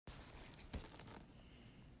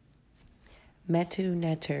Metu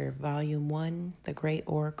Neter, Volume 1, The Great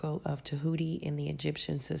Oracle of Tahuti in the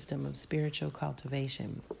Egyptian System of Spiritual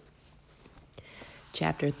Cultivation.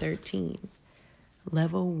 Chapter 13,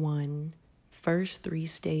 Level 1, First 3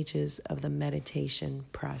 Stages of the Meditation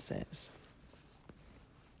Process.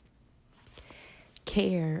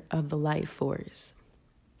 Care of the Life Force.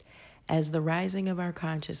 As the rising of our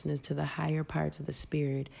consciousness to the higher parts of the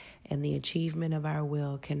spirit and the achievement of our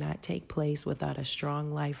will cannot take place without a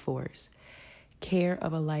strong life force, care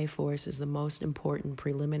of a life force is the most important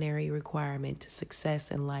preliminary requirement to success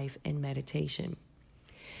in life and meditation.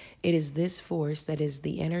 It is this force that is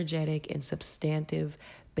the energetic and substantive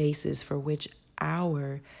basis for which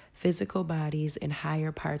our physical bodies and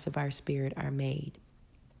higher parts of our spirit are made.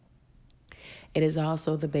 It is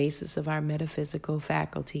also the basis of our metaphysical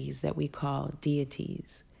faculties that we call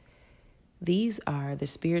deities. These are the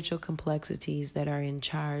spiritual complexities that are in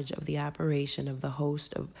charge of the operation of the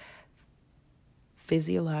host of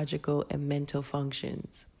physiological and mental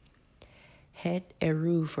functions. Het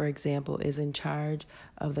Eru, for example, is in charge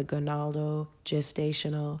of the gonadal,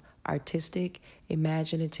 gestational, artistic,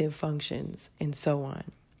 imaginative functions, and so on.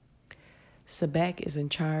 Sebek is in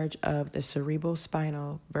charge of the cerebral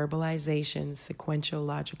spinal, verbalization, sequential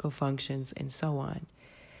logical functions, and so on.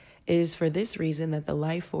 It is for this reason that the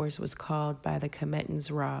life force was called by the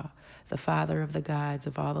Kemetans Ra, the father of the gods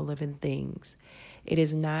of all the living things. It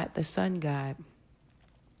is not the sun god.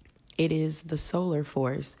 It is the solar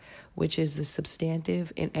force, which is the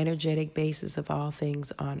substantive and energetic basis of all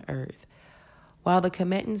things on earth. While the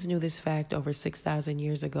Kemetans knew this fact over 6,000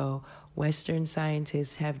 years ago, Western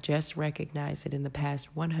scientists have just recognized it in the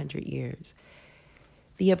past 100 years.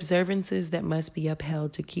 The observances that must be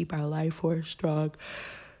upheld to keep our life force strong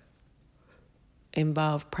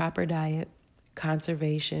involve proper diet,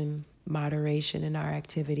 conservation, moderation in our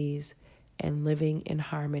activities, and living in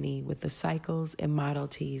harmony with the cycles and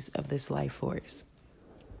modalities of this life force.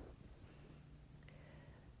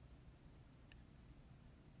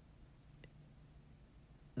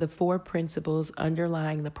 The 4 principles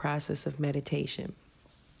underlying the process of meditation.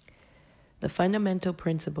 The fundamental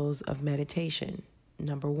principles of meditation.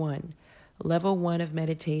 Number 1, level 1 of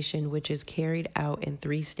meditation, which is carried out in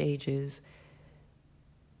 3 stages,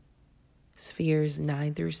 spheres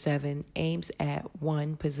 9 through 7, aims at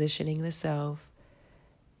 1, positioning the self,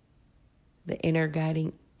 the inner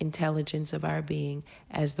guiding intelligence of our being,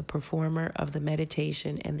 as the performer of the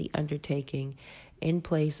meditation and the undertaking in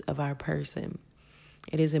place of our person.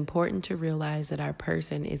 It is important to realize that our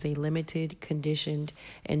person is a limited, conditioned,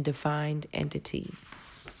 and defined entity.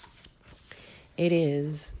 It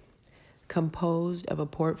is composed of a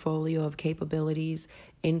portfolio of capabilities,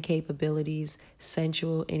 incapabilities,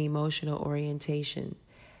 sensual and emotional orientation.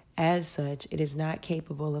 As such, it is not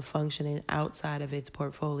capable of functioning outside of its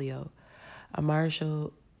portfolio. A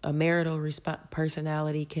marital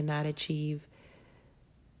personality cannot achieve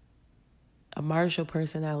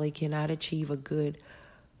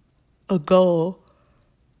a goal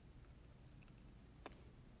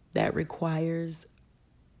that requires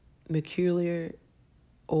mercurial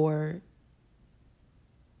or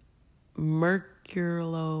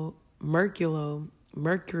mercurial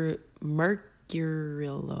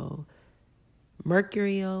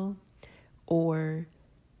or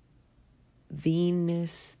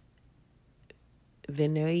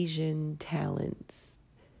Venusian talents,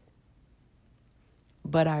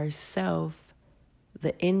 but ourself,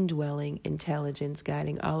 the indwelling intelligence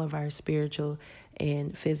guiding all of our spiritual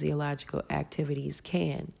and physiological activities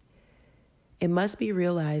can. It must be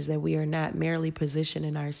realized that we are not merely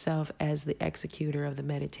positioning ourselves as the executor of the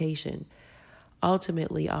meditation.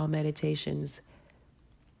 Ultimately, all meditations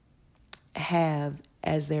have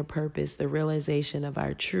as their purpose the realization of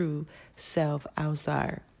our true self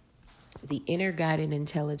outside, the inner guiding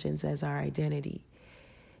intelligence as our identity.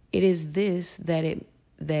 It is this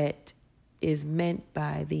that is meant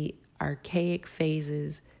by the archaic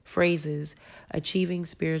phrases, achieving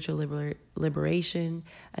spiritual liberation,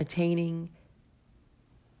 attaining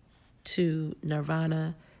to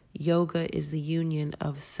nirvana. Yoga is the union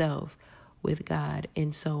of self with God,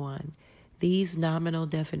 and so on. These nominal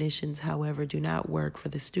definitions, however, do not work for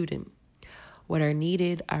the student. What are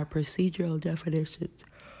needed are procedural definitions.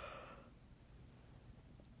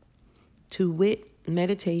 To wit,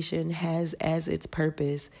 meditation has as its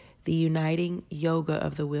purpose the uniting yoga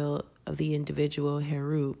of the will of the individual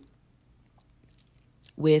Heru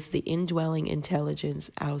with the indwelling intelligence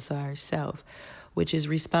outside self, which is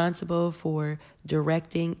responsible for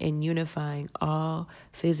directing and unifying all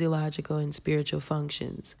physiological and spiritual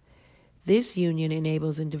functions. This union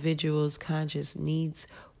enables individuals' conscious needs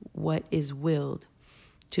what is willed,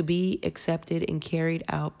 to be accepted and carried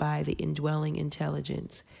out by the indwelling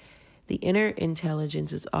intelligence. The inner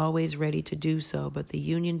intelligence is always ready to do so, but the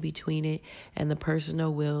union between it and the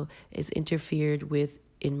personal will is interfered with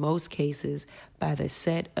in most cases by the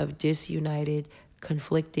set of disunited,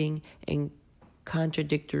 conflicting, and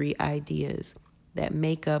contradictory ideas that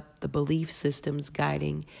make up the belief systems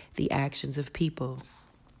guiding the actions of people.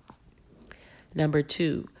 Number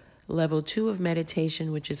 2, level 2 of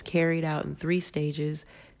meditation, which is carried out in 3 stages,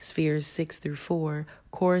 spheres 6 through 4,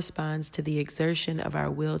 corresponds to the exertion of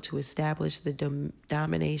our will to establish the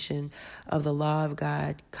domination of the law of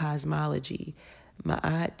God cosmology,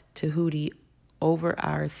 Ma'at Tahuti, over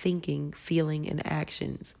our thinking, feeling, and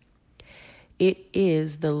actions. It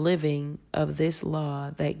is the living of this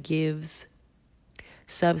law that gives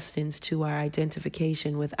substance to our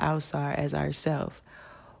identification with Ausar as ourself.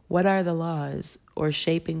 What are the laws or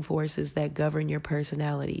shaping forces that govern your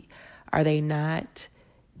personality? Are they not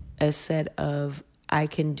a set of I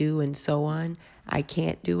can do and so on, I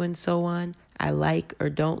can't do and so on, I like or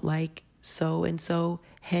don't like so and so,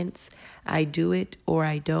 hence I do it or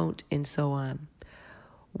I don't and so on?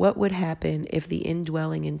 What would happen if the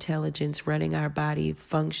indwelling intelligence running our body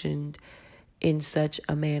functioned in such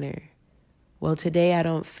a manner? Well, today I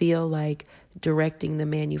don't feel like directing the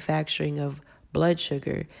manufacturing of blood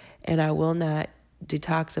sugar, and I will not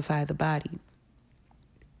detoxify the body.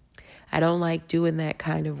 I don't like doing that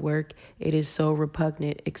kind of work. It is so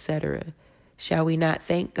repugnant, etc. Shall we not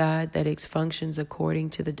thank God that it functions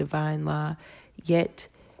according to the divine law, yet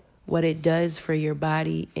what it does for your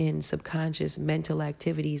body in subconscious mental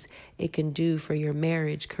activities, it can do for your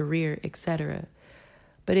marriage, career, etc.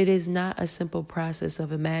 But it is not a simple process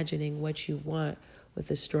of imagining what you want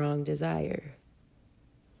with a strong desire.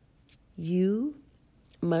 You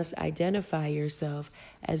must identify yourself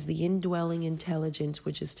as the indwelling intelligence,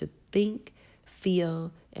 which is to think,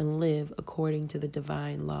 feel, and live according to the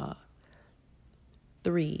divine law.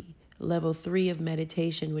 3. Level 3 of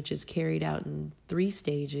meditation, which is carried out in 3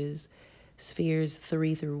 stages, spheres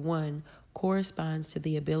 3 through 1, corresponds to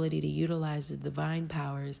the ability to utilize the divine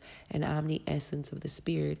powers and omni-essence of the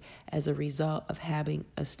Spirit as a result of having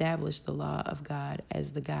established the law of God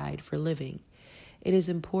as the guide for living. It is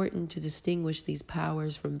important to distinguish these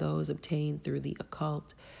powers from those obtained through the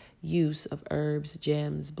occult use of herbs,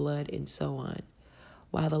 gems, blood, and so on.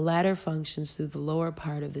 While the latter functions through the lower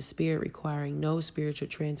part of the spirit, requiring no spiritual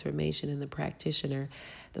transformation in the practitioner,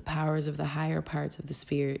 the powers of the higher parts of the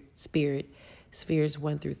spirit, spheres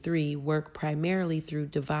 1 through 3, work primarily through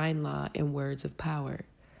divine law and words of power.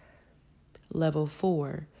 Level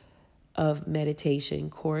 4 of meditation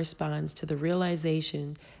corresponds to the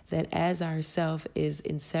realization that as our self is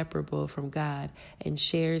inseparable from God and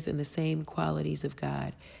shares in the same qualities of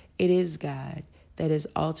God, it is God that is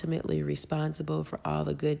ultimately responsible for all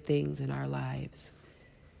the good things in our lives.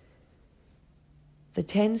 The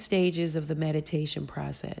 10 stages of the meditation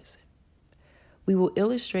process. We will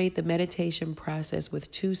illustrate the meditation process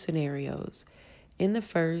with 2 scenarios. In the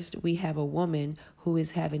first, we have a woman who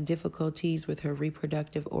is having difficulties with her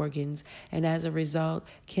reproductive organs and as a result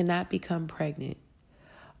cannot become pregnant.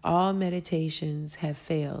 All meditations have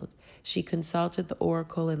failed. She consulted the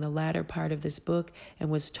oracle in the latter part of this book and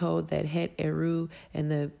was told that Het Eru and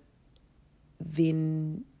the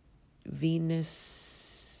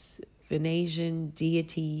Venetian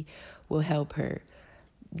deity will help her.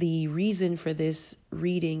 The reason for this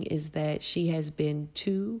reading is that she has been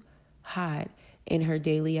too hot in her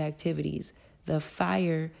daily activities. The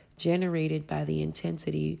fire generated by the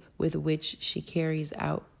intensity with which she carries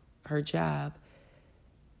out her job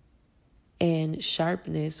and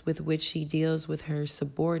sharpness with which she deals with her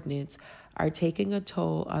subordinates are taking a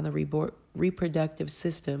toll on the reproductive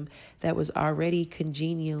system that was already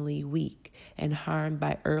congenially weak and harmed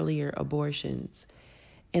by earlier abortions.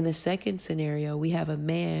 In the second scenario, we have a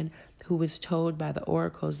man who was told by the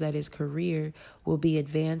oracles that his career will be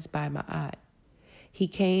advanced by Ma'at. He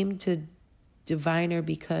came to diviner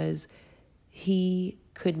because he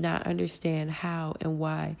could not understand how and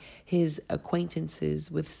why his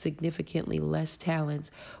acquaintances with significantly less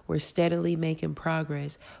talents were steadily making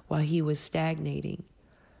progress while he was stagnating.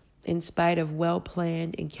 In spite of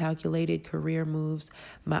well-planned and calculated career moves,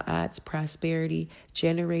 Ma'at's prosperity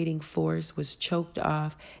generating force was choked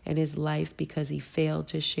off in his life because he failed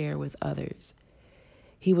to share with others.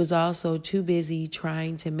 He was also too busy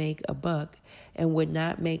trying to make a buck and would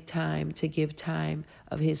not make time to give time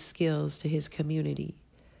of his skills to his community.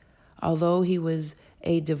 Although he was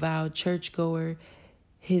a devout churchgoer,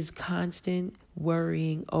 his constant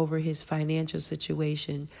worrying over his financial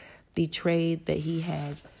situation betrayed that he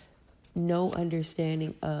had no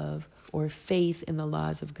understanding of or faith in the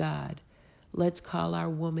laws of God. Let's call our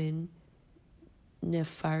woman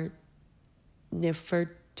Nefertara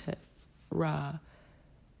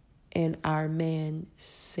and our man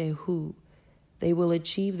Sehu. They will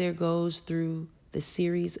achieve their goals through the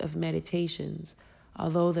series of meditations,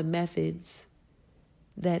 although the methods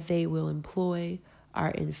that they will employ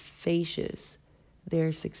are efficacious.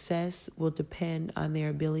 Their success will depend on their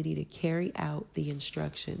ability to carry out the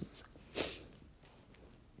instructions.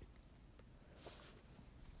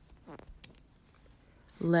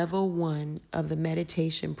 Level 1 of the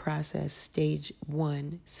meditation process, Stage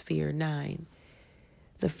 1, Sphere 9.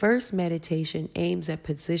 The first meditation aims at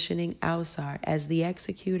positioning Ausar as the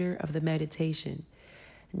executor of the meditation.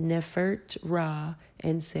 Nefert Ra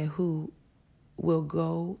and Sehu will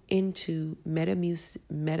go into metamusic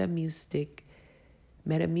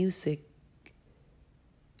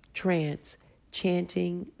trance,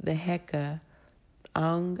 chanting the Heka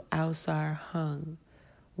Ang Ausar Hung,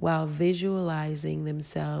 while visualizing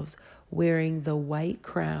themselves wearing the white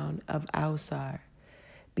crown of Ausar.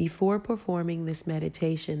 Before performing this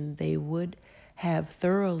meditation, they would have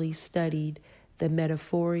thoroughly studied the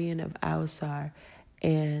metaphorian of Ausar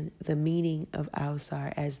and the meaning of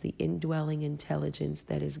Ausar as the indwelling intelligence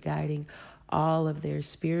that is guiding all of their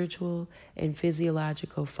spiritual and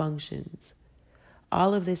physiological functions.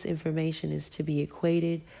 All of this information is to be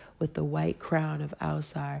equated with the white crown of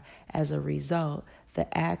Ausar. As a result,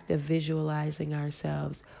 the act of visualizing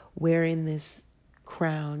ourselves wearing this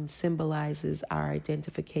crown symbolizes our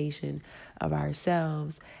identification of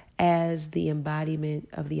ourselves as the embodiment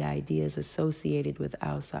of the ideas associated with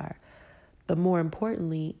Ausar. But more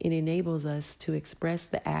importantly, it enables us to express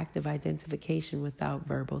the act of identification without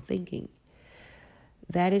verbal thinking.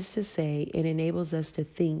 That is to say, it enables us to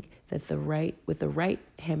think that with the right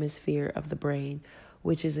hemisphere of the brain,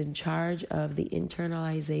 which is in charge of the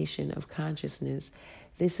internalization of consciousness.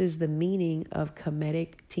 This is the meaning of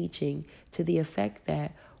Kemetic teaching to the effect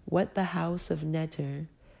that what the house of Neter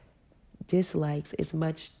dislikes is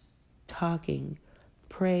much talking.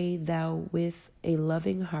 Pray thou with a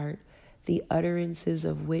loving heart, the utterances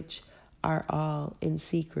of which are all in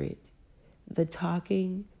secret. The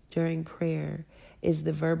talking during prayer is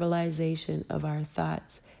the verbalization of our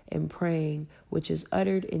thoughts, and praying, which is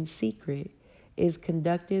uttered in secret, is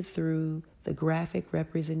conducted through the graphic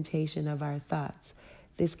representation of our thoughts.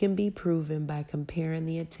 This can be proven by comparing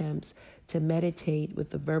the attempts to meditate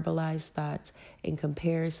with the verbalized thoughts in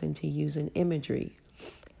comparison to using imagery.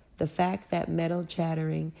 The fact that mental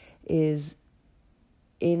chattering is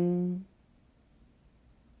inimicical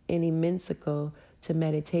to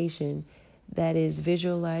meditation, that is,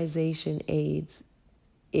 visualization aids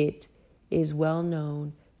it, is well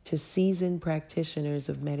known to seasoned practitioners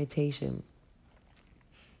of meditation.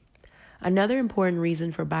 Another important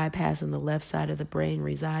reason for bypassing the left side of the brain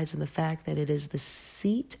resides in the fact that it is the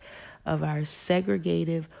seat of our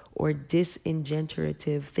segregative or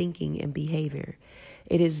disintegrative thinking and behavior.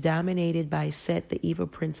 It is dominated by Set, the evil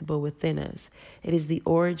principle within us. It is the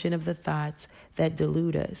origin of the thoughts that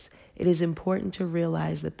delude us. It is important to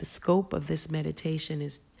realize that the scope of this meditation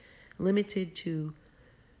is limited to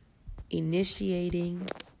initiating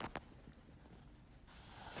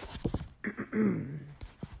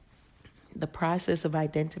the process of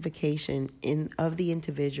identification of the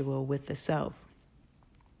individual with the self.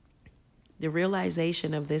 The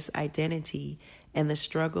realization of this identity and the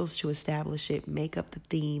struggles to establish it make up the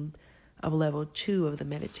theme of level 2 of the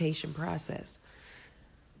meditation process.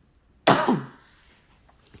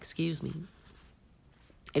 Excuse me.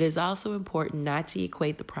 It is also important not to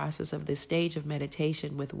equate the process of this stage of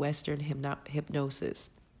meditation with Western hypnosis.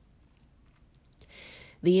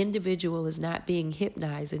 The individual is not being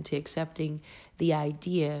hypnotized into accepting the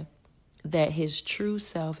idea that his true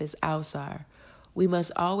self is Ausar. We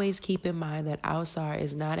must always keep in mind that Ausar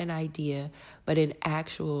is not an idea, but an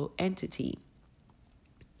actual entity.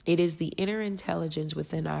 It is the inner intelligence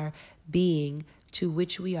within our being to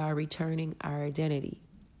which we are returning our identity.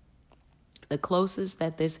 The closest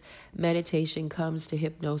that this meditation comes to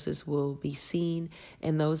hypnosis will be seen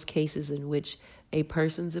in those cases in which a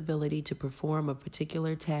person's ability to perform a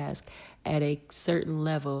particular task at a certain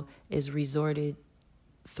level is resorted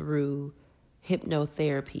through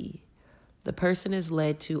hypnotherapy. The person is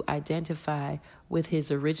led to identify with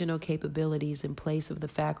his original capabilities in place of the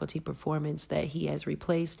faculty performance that he has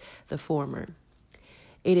replaced the former.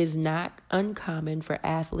 It is not uncommon for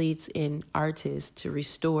athletes and artists to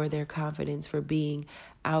restore their confidence for being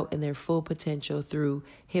out in their full potential through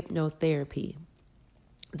hypnotherapy.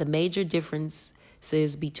 The major differences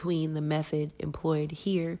differences between the method employed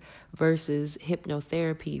here versus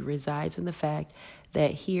hypnotherapy resides in the fact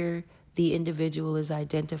that here the individual is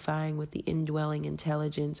identifying with the indwelling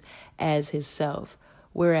intelligence as his self,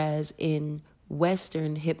 whereas in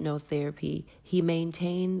Western hypnotherapy, he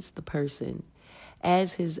maintains the person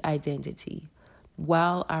as his identity.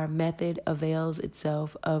 While our method avails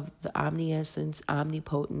itself of the omniscience,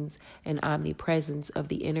 omnipotence, and omnipresence of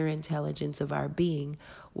the inner intelligence of our being,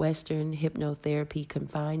 Western hypnotherapy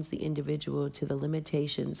confines the individual to the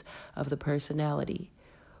limitations of the personality.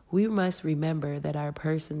 We must remember that our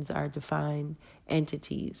persons are defined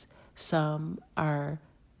entities. Some are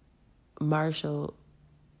martial,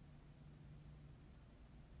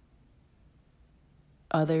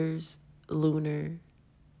 others lunar,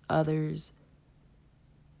 others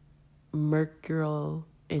mercurial,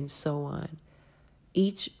 and so on.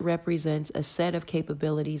 Each represents a set of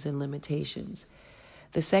capabilities and limitations.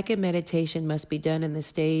 The second meditation must be done in the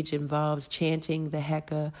stage involves chanting the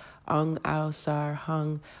Heka Ong Ao Sar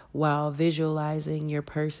Hung while visualizing your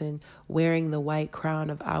person wearing the white crown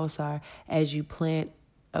of Ausar as you plant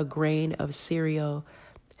a grain of cereal.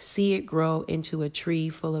 See it grow into a tree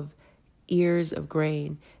full of ears of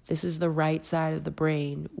grain. This is the right side of the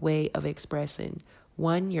brain way of expressing.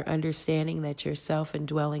 1, your understanding that your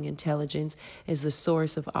self-indwelling intelligence is the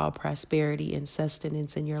source of all prosperity and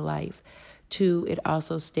sustenance in your life. 2, it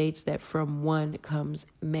also states that from one comes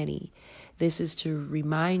many. This is to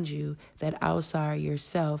remind you that Ausar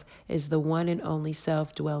yourself is the one and only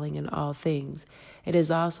self dwelling in all things. It is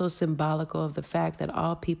also symbolical of the fact that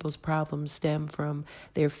all people's problems stem from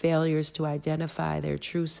their failures to identify their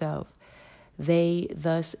true self. They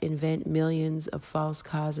thus invent millions of false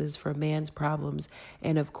causes for man's problems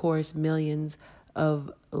and, of course, millions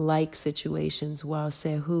of like situations, while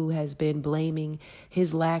Sehu has been blaming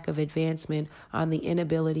his lack of advancement on the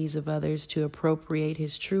inabilities of others to appropriate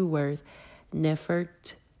his true worth.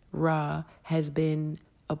 Nefert Ra has been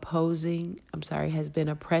oppressing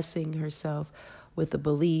herself with the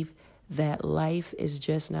belief that life is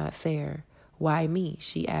just not fair. Why me?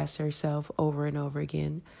 She asks herself over and over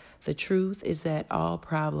again. The truth is that all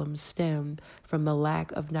problems stem from the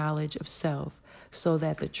lack of knowledge of self, so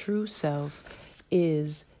that the true self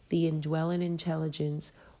is the indwelling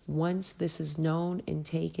intelligence. Once this is known and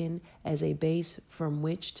taken as a base from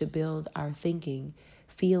which to build our thinking,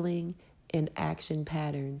 feeling, and action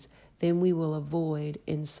patterns, then we will avoid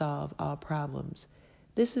and solve all problems.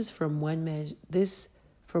 From one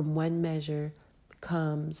measure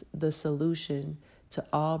comes the solution to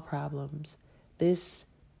all problems. This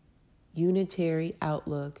unitary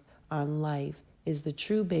outlook on life is the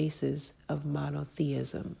true basis of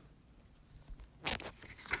monotheism.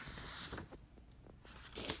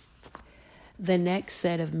 The next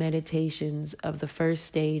set of meditations of the first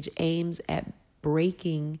stage aims at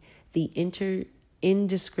breaking the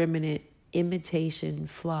indiscriminate imitation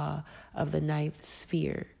flaw of the ninth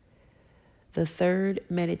sphere. The third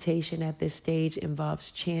meditation at this stage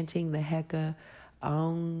involves chanting the Heka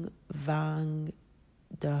Ong Vang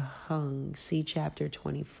Da Hung, see chapter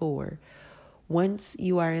 24. Once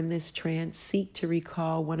you are in this trance, seek to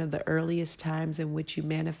recall one of the earliest times in which you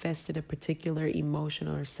manifested a particular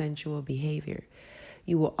emotional or sensual behavior.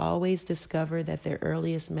 You will always discover that their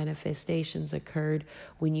earliest manifestations occurred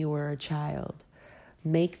when you were a child.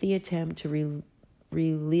 Make the attempt to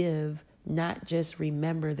relive, not just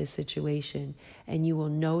remember the situation, and you will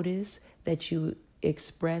notice that you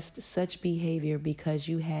expressed such behavior because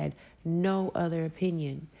you had no other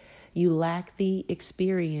opinion. You lack the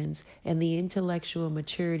experience and the intellectual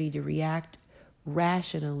maturity to react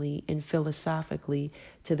rationally and philosophically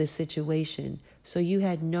to the situation, so you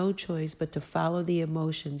had no choice but to follow the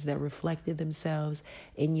emotions that reflected themselves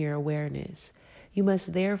in your awareness. You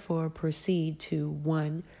must therefore proceed to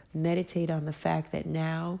 1, meditate on the fact that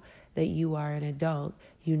now that you are an adult,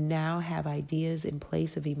 you now have ideas in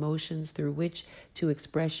place of emotions through which to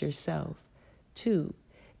express yourself. 2,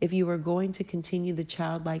 if you are going to continue the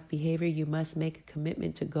childlike behavior, you must make a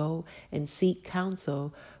commitment to go and seek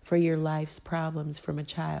counsel for your life's problems from a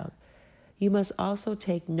child. You must also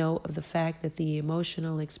take note of the fact that the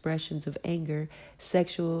emotional expressions of anger,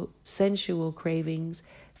 sensual cravings,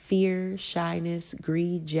 fear, shyness,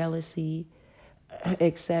 greed, jealousy,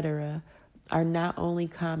 etc., are not only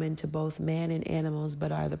common to both man and animals,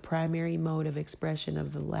 but are the primary mode of expression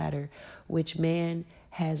of the latter, which man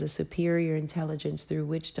has a superior intelligence through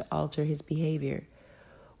which to alter his behavior.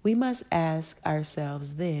 We must ask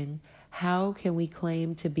ourselves then, how can we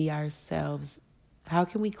claim to be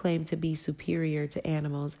superior to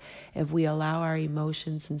animals if we allow our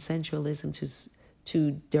emotions and sensualism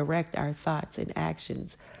to direct our thoughts and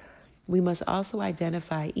actions? We must also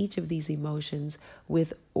identify each of these emotions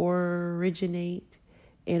with originate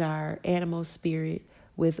in our animal spirit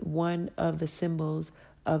with one of the symbols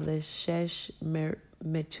of the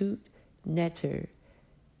Metu Neter.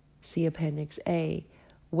 See Appendix A.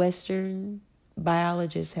 Western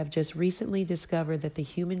biologists have just recently discovered that the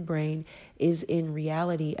human brain is in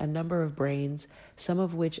reality a number of brains, some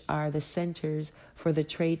of which are the centers for the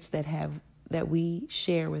traits that we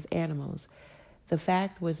share with animals. The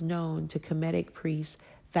fact was known to Kemetic priests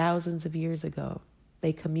thousands of years ago.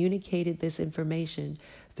 They communicated this information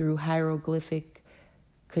through hieroglyphic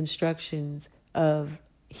constructions of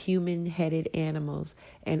human-headed animals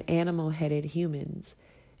and animal-headed humans.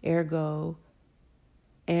 Ergo,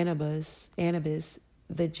 Anubis,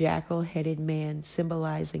 the jackal-headed man,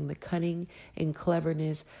 symbolizing the cunning and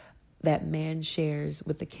cleverness that man shares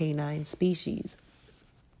with the canine species.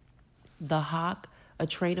 The hawk, a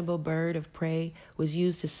trainable bird of prey, was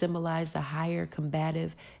used to symbolize the higher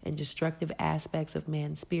combative and destructive aspects of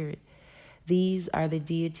man's spirit. These are the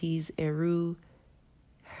deities Eru,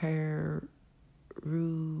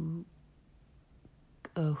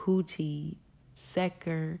 Huti,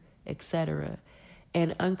 Seker, etc.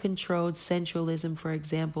 And uncontrolled sensualism, for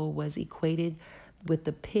example, was equated with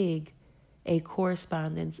the pig, a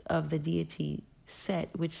correspondence of the deity Set,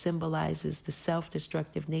 which symbolizes the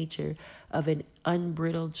self-destructive nature of an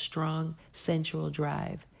unbridled, strong, sensual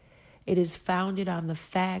drive. It is founded on the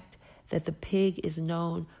fact that the pig is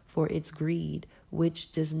known for its greed,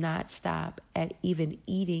 which does not stop at even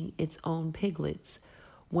eating its own piglets.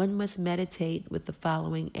 One must meditate with the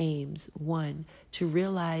following aims. 1, to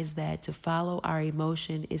realize that to follow our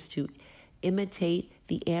emotion is to imitate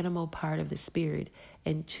the animal part of the spirit,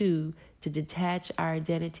 and 2, to detach our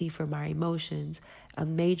identity from our emotions. A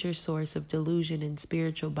major source of delusion and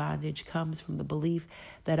spiritual bondage comes from the belief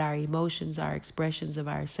that our emotions are expressions of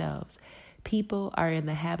ourselves. People are in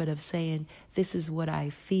the habit of saying, this is what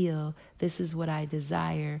I feel, this is what I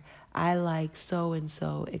desire, I like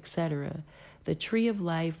so-and-so, etc. The tree of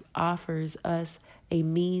life offers us a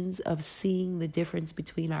means of seeing the difference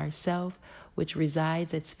between ourself, which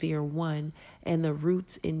resides at sphere 1, and the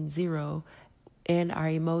roots in 0, and our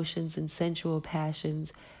emotions and sensual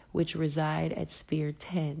passions, which reside at sphere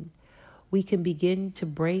 10. We can begin to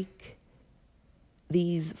break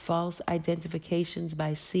these false identifications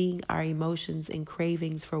by seeing our emotions and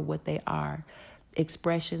cravings for what they are,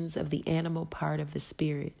 expressions of the animal part of the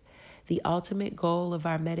spirit. The ultimate goal of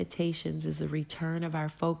our meditations is the return of our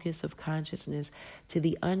focus of consciousness to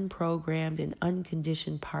the unprogrammed and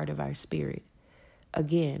unconditioned part of our spirit.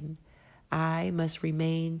 Again, I must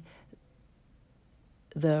remind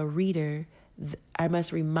the reader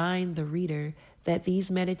that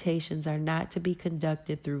these meditations are not to be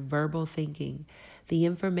conducted through verbal thinking. The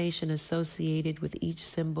information associated with each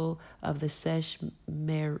symbol of the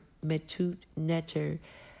Metu Neter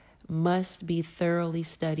must be thoroughly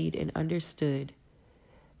studied and understood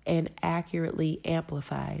and accurately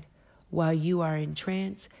amplified. While you are in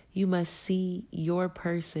trance, you must see your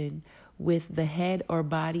person with the head or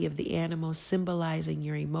body of the animal symbolizing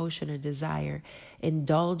your emotion or desire,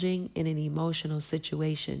 indulging in an emotional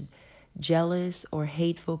situation. Jealous or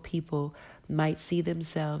hateful people might see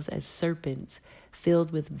themselves as serpents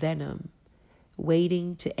filled with venom,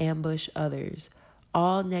 waiting to ambush others.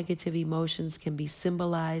 All negative emotions can be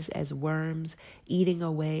symbolized as worms eating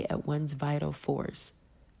away at one's vital force.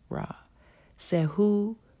 Ra.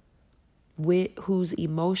 Sehu, whose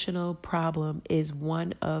emotional problem is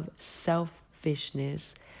one of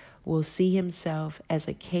selfishness, will see himself as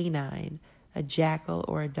a canine, a jackal,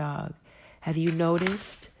 or a dog. Have you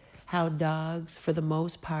noticed how dogs, for the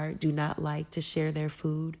most part, do not like to share their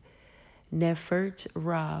food? Nefert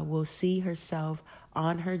Ra will see herself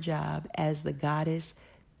on her job as the goddess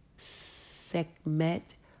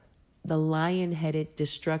Sekhmet, the lion-headed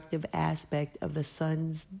destructive aspect of the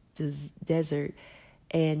sun's desert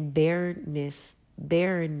and barrenness,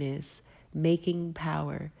 making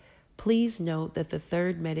power. Please note that the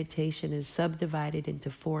third meditation is subdivided into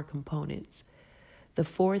 4 components. The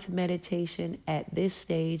fourth meditation at this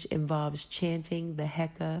stage involves chanting the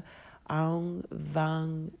Heka Aung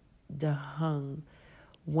Vang Dahung.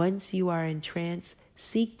 Once you are in trance,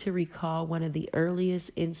 seek to recall one of the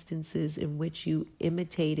earliest instances in which you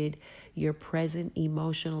imitated your present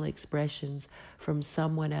emotional expressions from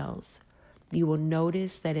someone else. You will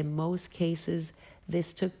notice that in most cases,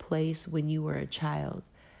 this took place when you were a child.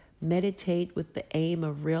 Meditate with the aim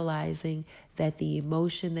of realizing that the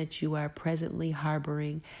emotion that you are presently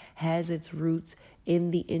harboring has its roots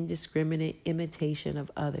in the indiscriminate imitation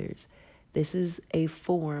of others. This is a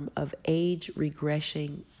form of age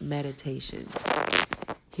regression meditation.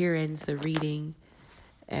 Here ends the reading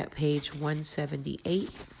at page 178.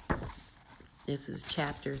 This is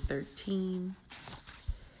chapter 13,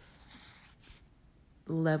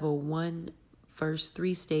 level 1, first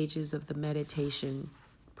 3 stages of the meditation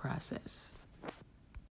process.